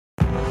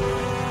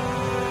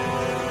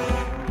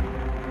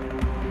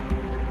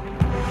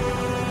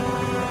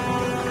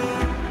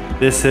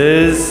This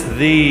is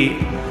the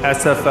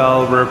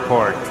SFL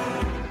Report.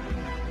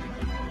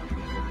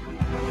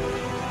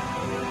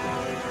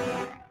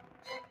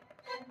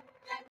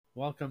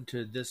 Welcome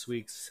to this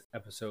week's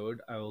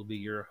episode. I will be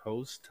your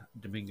host,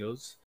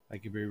 Domingos. I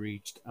can be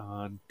reached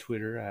on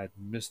Twitter at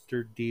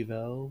Mr.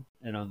 Devel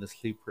and on the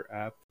Sleeper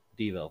app,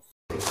 Devel.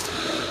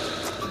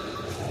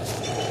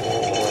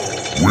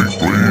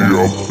 Weekly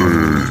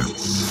updates.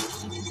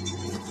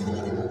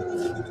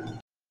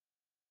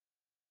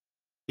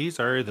 These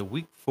are the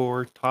Week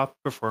 4 top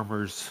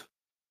performers.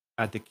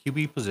 At the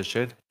QB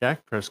position,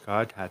 Dak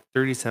Prescott had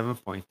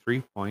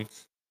 37.3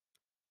 points.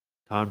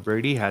 Tom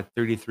Brady had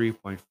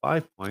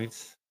 33.5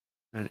 points.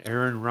 And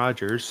Aaron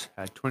Rodgers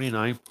had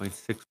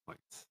 29.6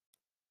 points.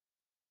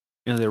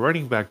 In the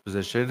running back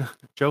position,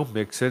 Joe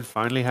Mixon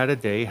finally had a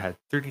day, had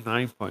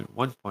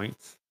 39.1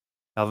 points.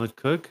 Alvin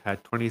Cook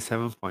had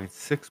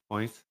 27.6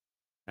 points.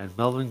 And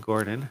Melvin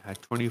Gordon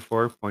had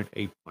 24.8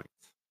 points.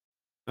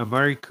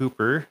 Amari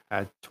Cooper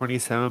had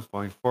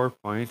 27.4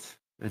 points.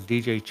 And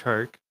DJ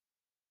Chark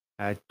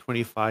had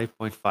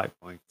 25.5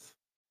 points.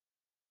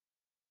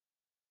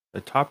 The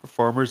top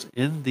performers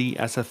in the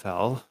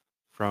SFL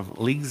from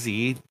League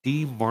Z,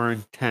 D.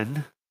 Morin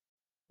 10,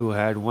 who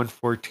had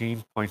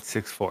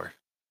 114.64.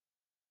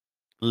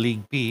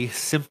 League B,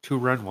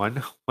 Simp2 Run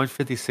 1,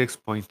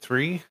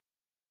 156.3,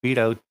 beat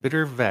out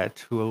Bitter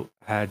Vet, who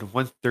had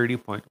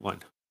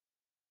 130.1.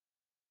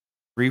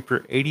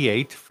 Reaper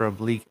 88 from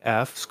League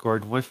F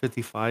scored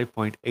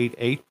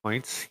 155.88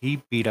 points.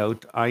 He beat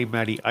out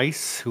iMatty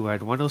Ice, who had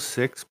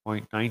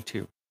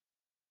 106.92.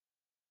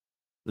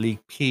 League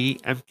P,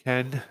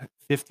 MCAN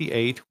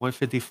 58,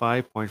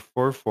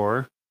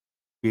 155.44,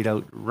 beat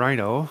out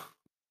Rhino,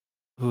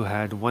 who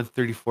had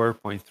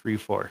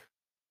 134.34.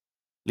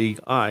 League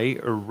I,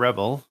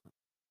 Rebel,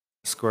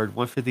 scored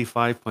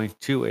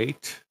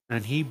 155.28,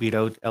 and he beat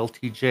out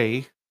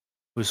LTJ,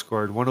 who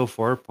scored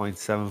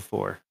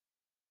 104.74.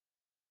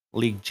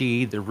 League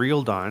G, The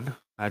Real Don,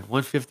 had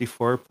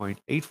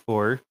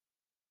 154.84,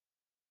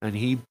 and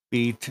he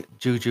beat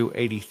Juju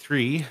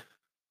 83,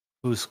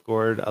 who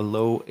scored a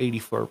low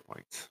 84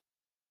 points.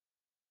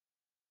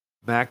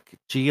 Mac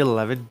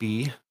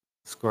G11B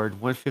scored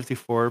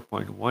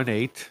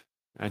 154.18,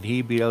 and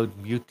he beat out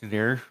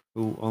Mutineer,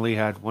 who only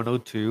had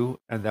 102,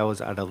 and that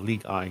was out of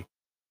League I.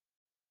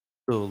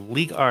 So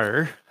League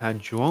R had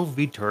João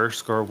Vitor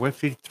score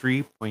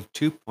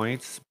 153.2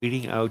 points,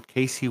 beating out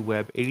Casey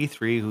Webb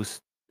 83, who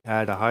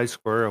had a high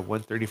score of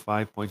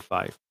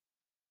 135.5.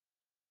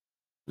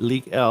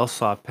 League L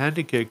saw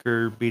Panda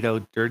Kicker beat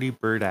out Dirty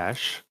Bird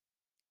Ash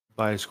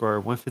by a score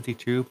of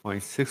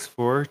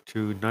 152.64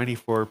 to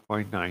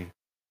 94.9.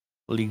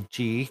 League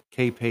G,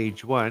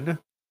 K-Page 1,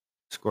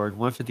 scored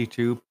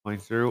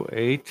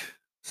 152.08,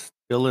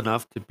 still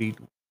enough to beat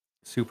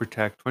Super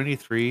Tech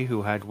 23,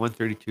 who had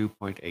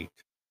 132.8.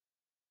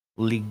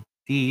 League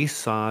D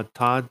saw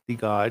Todd the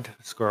God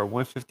score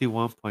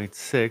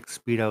 151.6,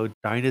 beat out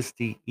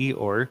Dynasty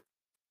Eeyore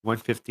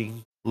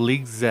 115.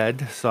 League Z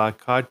saw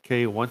Cod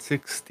K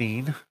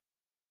 116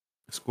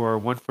 score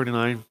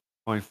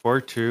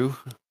 149.42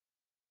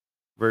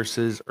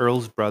 versus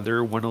Earl's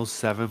Brother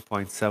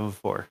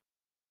 107.74.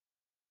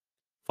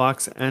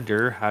 Fox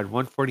Ender had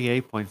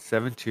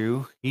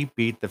 148.72. He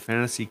beat the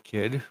Fantasy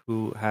Kid,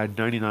 who had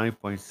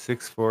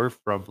 99.64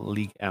 from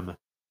League M.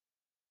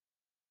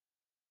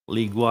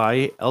 League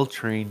Y, L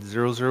Train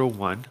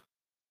 001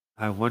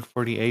 had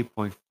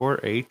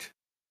 148.48.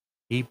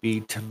 He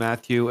beat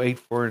Matthew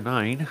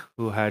 849,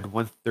 who had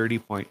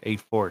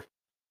 130.84.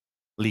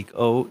 League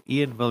O,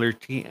 Ian Miller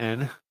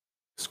TN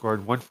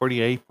scored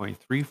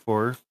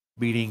 148.34,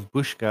 beating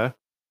Bushka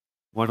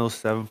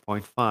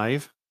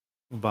 107.5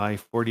 by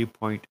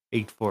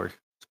 40.84.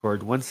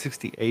 Scored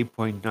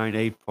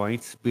 168.98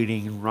 points,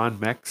 beating Ron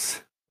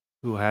Mex,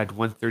 who had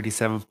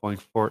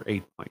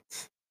 137.48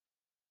 points.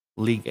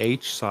 League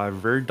H saw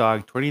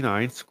Verdog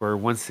 29 score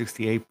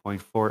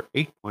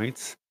 168.48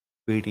 points,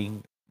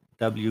 beating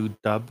W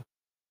Dub,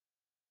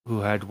 who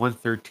had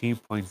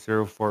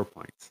 113.04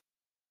 points.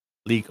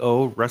 League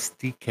O,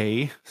 Rusty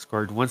K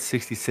scored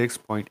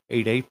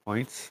 166.88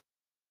 points,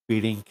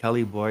 beating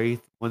Kelly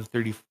Boy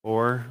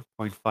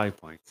 134.5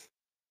 points.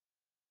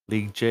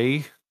 League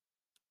J,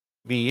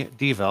 me,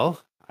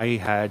 Devel, I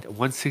had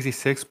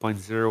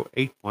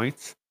 166.08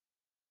 points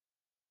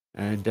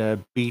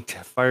and beat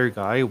Fire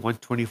Guy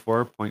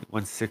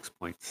 124.16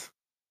 points.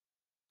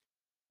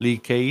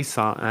 League K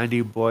saw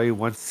Andy Boy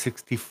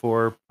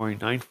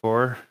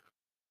 164.94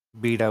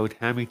 beat out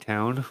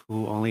Hammy-Town,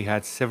 who only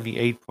had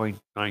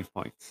 78.9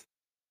 points.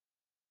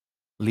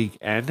 League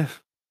N,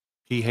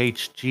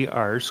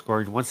 PHGR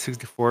scored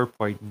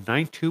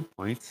 164.92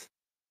 points,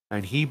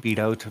 and he beat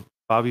out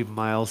Bobby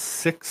Miles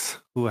 6,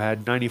 who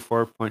had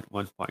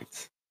 94.1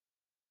 points.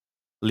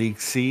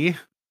 League C,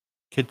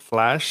 Kid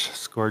Flash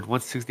scored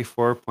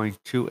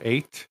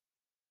 164.28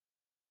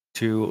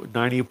 to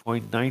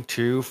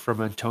 90.92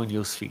 from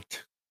Antonio's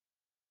feet.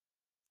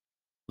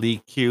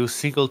 League Q,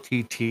 Single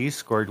TT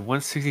scored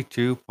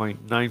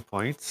 162.9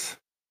 points,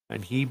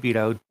 and he beat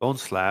out Bone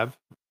Slab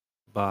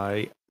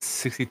by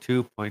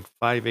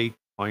 62.58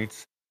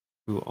 points,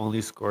 who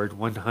only scored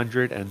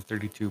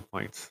 132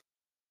 points.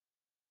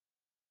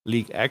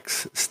 League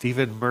X,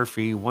 Stephen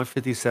Murphy,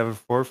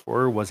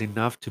 157.44 was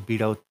enough to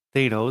beat out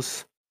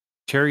Thanos.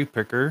 Cherry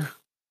Picker,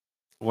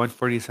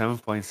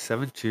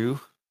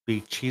 147.72,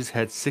 beat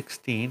Cheesehead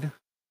 16,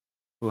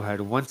 who had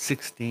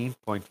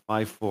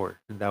 116.54,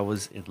 and that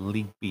was in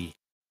League B.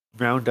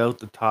 Round out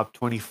the top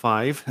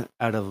 25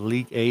 out of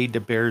League A, the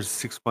Bears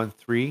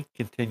 613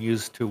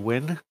 continues to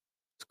win,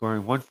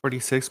 scoring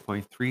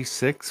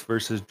 146.36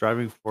 versus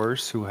Driving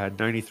Force, who had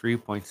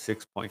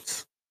 93.6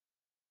 points.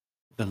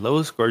 The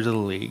lowest scores of the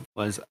league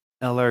was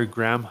L.R.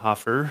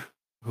 Gramhofer,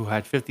 who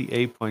had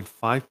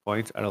 58.5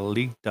 points out of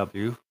League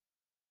W,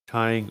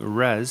 tying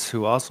Rez,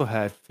 who also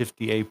had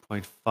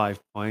 58.5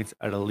 points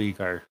out of League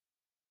R.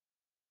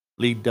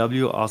 League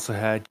W also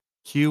had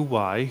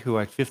QY, who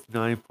had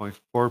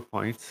 59.4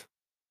 points.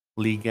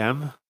 League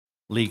M,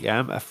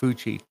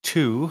 Afuchi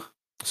 2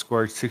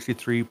 scored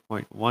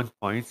 63.1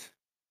 points.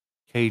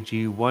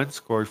 KG1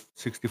 scored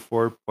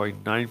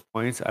 64.9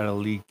 points out of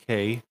League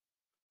K.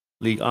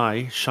 League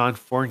I, Sean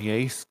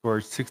Fournier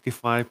scored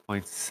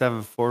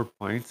 65.74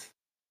 points.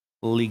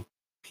 League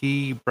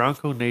P,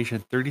 Bronco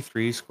Nation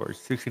 33 scored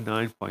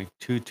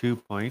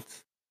 69.22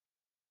 points.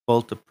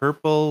 Volta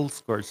Purple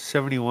scored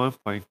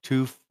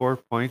 71.24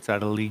 points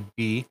out of League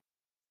B.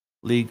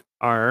 League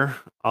R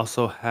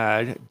also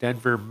had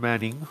Denver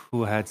Manning,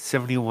 who had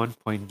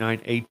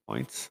 71.98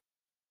 points.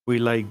 We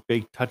Like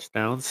Big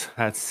Touchdowns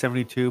had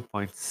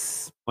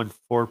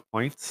 72.14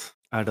 points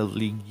out of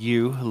League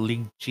U.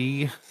 League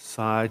G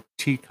saw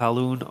T.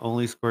 Kaloon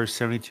only score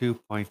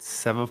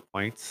 72.7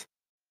 points.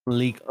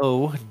 League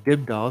O,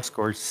 Dibdall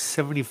scored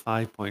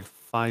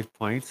 75.5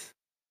 points.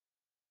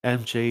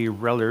 MJ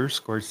Reller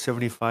scored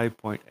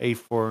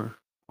 75.84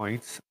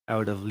 points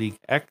out of League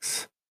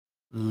X.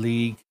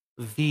 League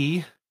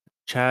V,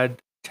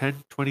 Chad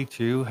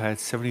 1022 had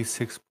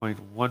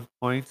 76.1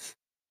 points.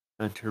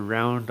 And to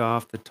round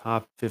off the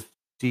top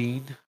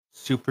 15,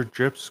 Super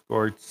Drip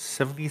scored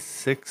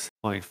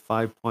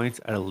 76.5 points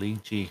out of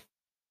League G.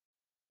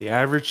 The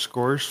average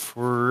scores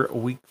for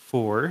week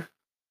 4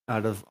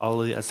 out of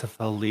all of the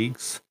SFL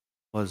leagues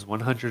was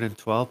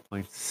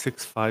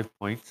 112.65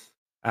 points.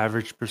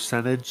 Average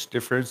percentage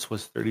difference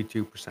was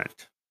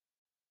 32%.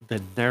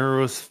 The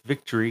narrowest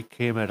victory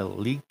came at a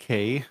League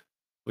K,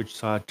 which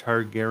saw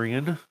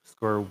Targaryen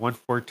score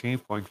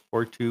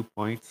 114.42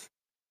 points,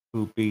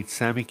 who beat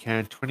Sammy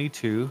Can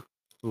 22,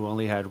 who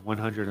only had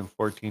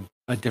 114,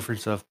 a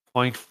difference of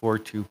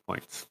 0.42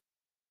 points.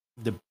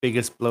 The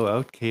biggest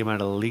blowout came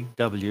out of League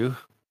W.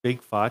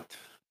 Big Fought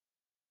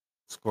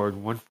scored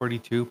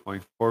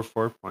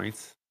 142.44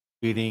 points,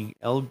 beating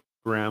L.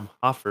 Graham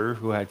Hoffer,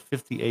 who had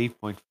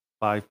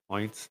 58.5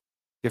 points,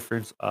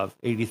 difference of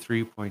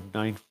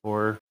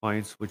 83.94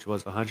 points, which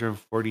was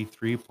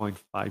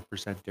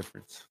 143.5%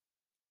 difference.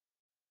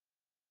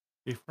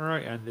 Before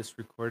I end this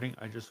recording,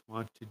 I just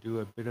want to do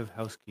a bit of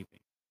housekeeping.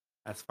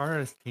 As far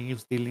as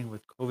teams dealing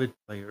with COVID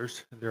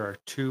players, there are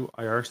 2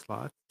 IR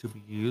slots to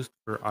be used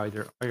for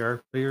either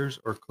IR players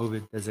or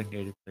COVID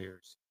designated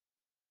players.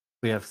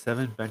 We have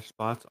 7 bench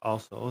spots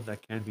also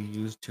that can be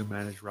used to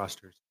manage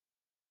rosters.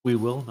 We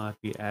will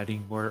not be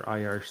adding more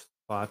IR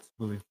spots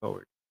moving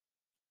forward.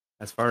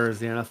 As far as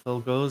the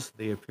NFL goes,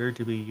 they appear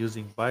to be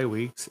using bye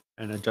weeks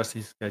and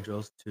adjusting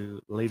schedules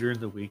to later in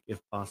the week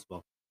if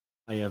possible.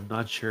 I am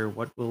not sure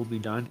what will be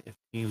done if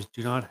teams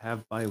do not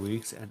have bye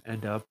weeks and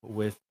end up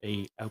with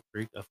a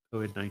outbreak of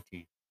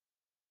COVID-19.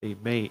 They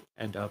may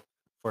end up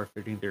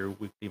forfeiting their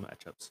weekly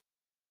matchups.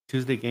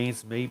 Tuesday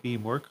games may be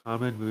more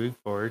common moving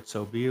forward,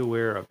 so be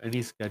aware of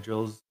any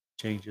schedules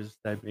changes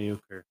that may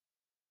occur.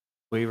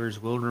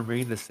 Waivers will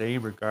remain the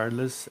same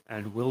regardless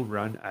and will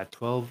run at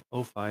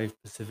 12:05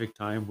 Pacific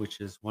Time, which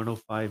is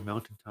 1:05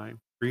 Mountain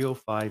Time,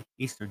 3:05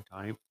 Eastern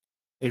Time,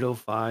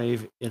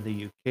 8:05 in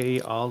the UK,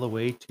 all the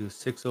way to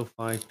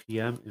 6:05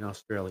 p.m. in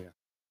Australia.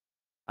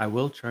 I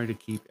will try to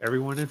keep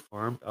everyone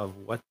informed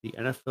of what the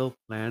NFL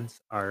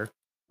plans are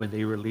when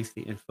they release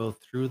the info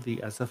through the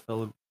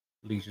SFL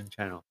Legion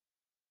channel.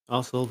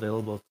 Also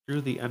available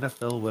through the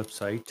NFL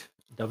website,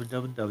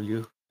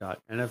 www.nfl.com.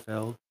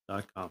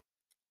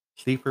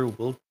 Sleeper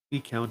will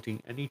be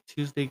counting any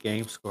Tuesday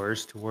game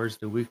scores towards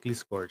the weekly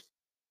scores.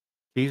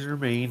 Please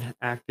remain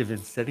active in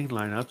setting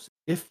lineups.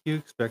 If you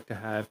expect to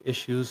have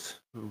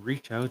issues,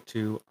 reach out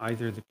to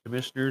either the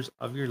commissioners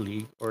of your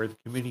league or the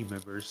committee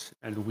members,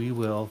 and we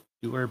will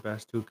do our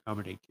best to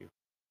accommodate you.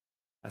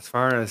 As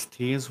far as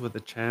teams with a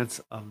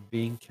chance of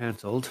being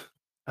cancelled,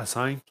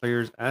 assign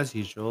players as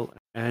usual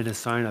and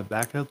assign a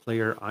backup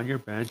player on your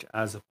bench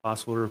as a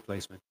possible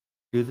replacement.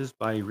 Do this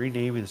by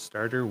renaming the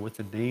starter with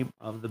the name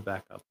of the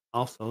backup.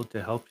 Also,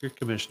 to help your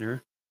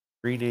commissioner,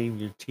 rename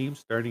your team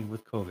starting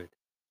with COVID.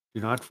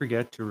 Do not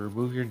forget to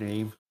remove your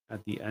name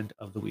at the end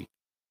of the week.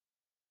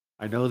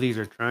 I know these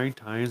are trying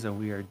times and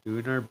we are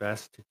doing our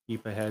best to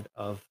keep ahead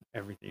of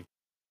everything.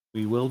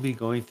 We will be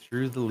going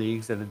through the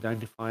leagues and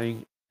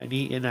identifying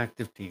any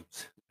inactive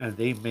teams, and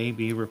they may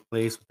be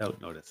replaced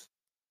without notice.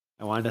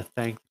 I want to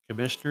thank the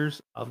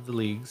commissioners of the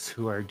leagues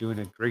who are doing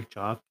a great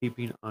job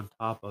keeping on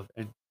top of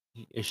any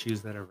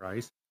issues that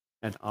arise,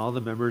 and all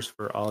the members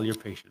for all your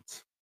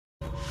patience.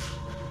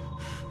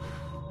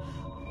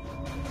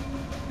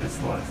 This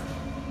was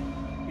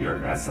your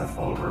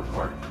SFO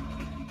report.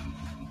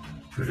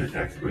 Tune in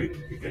next week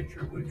to get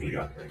your weekly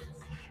updates.